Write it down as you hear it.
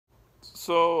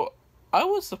So, I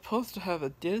was supposed to have a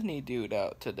Disneydude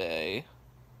out today,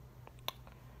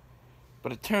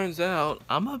 but it turns out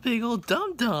I'm a big old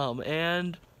dum-dum,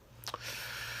 and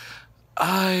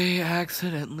I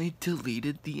accidentally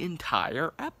deleted the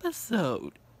entire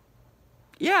episode.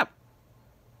 Yeah,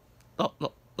 the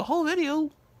whole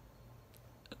video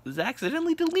was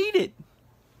accidentally deleted.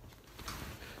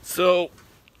 So,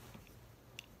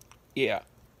 yeah,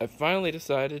 I finally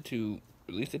decided to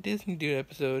release a Disneydude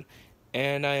episode,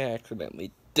 and I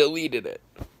accidentally deleted it.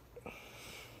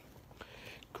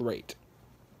 Great.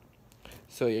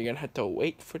 So you're gonna have to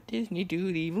wait for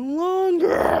Disneydude even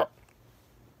longer.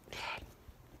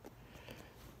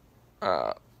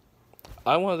 I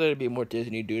want there to be more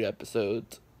Disneydude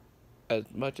episodes, as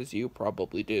much as you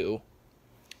probably do.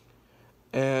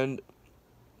 And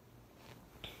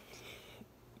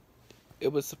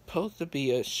it was supposed to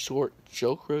be a short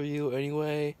joke review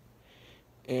anyway,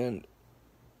 and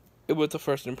it was a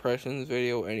first impressions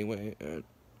video anyway, and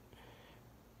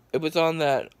it was on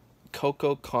that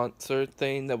Coco concert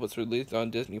thing that was released on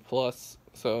Disney Plus.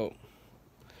 So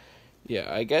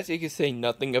yeah, I guess you could say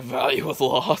nothing of value was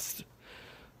lost.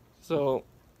 So,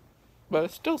 but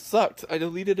it still sucks. I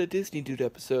deleted a Disneydude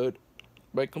episode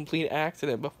by complete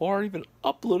accident before I even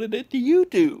uploaded it to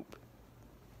YouTube.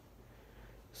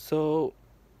 So,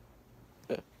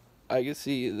 I can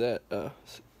see that,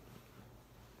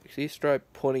 she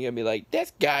started pointing at me like,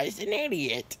 this guy's an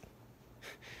idiot.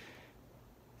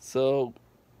 So,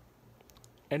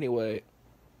 anyway,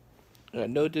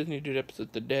 no Disneydude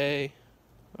episode today.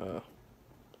 I'm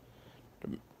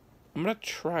gonna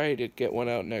try to get one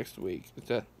out next week.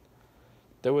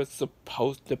 There was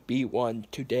supposed to be one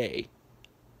today.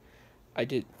 I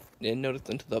didn't notice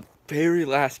until the very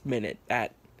last minute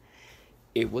that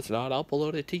it was not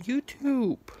uploaded to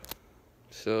YouTube.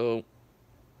 So,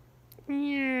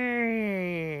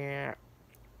 yeah.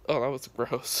 Oh, that was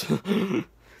gross.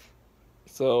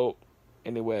 So,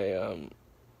 anyway,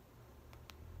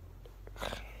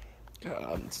 God,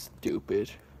 I'm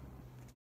stupid.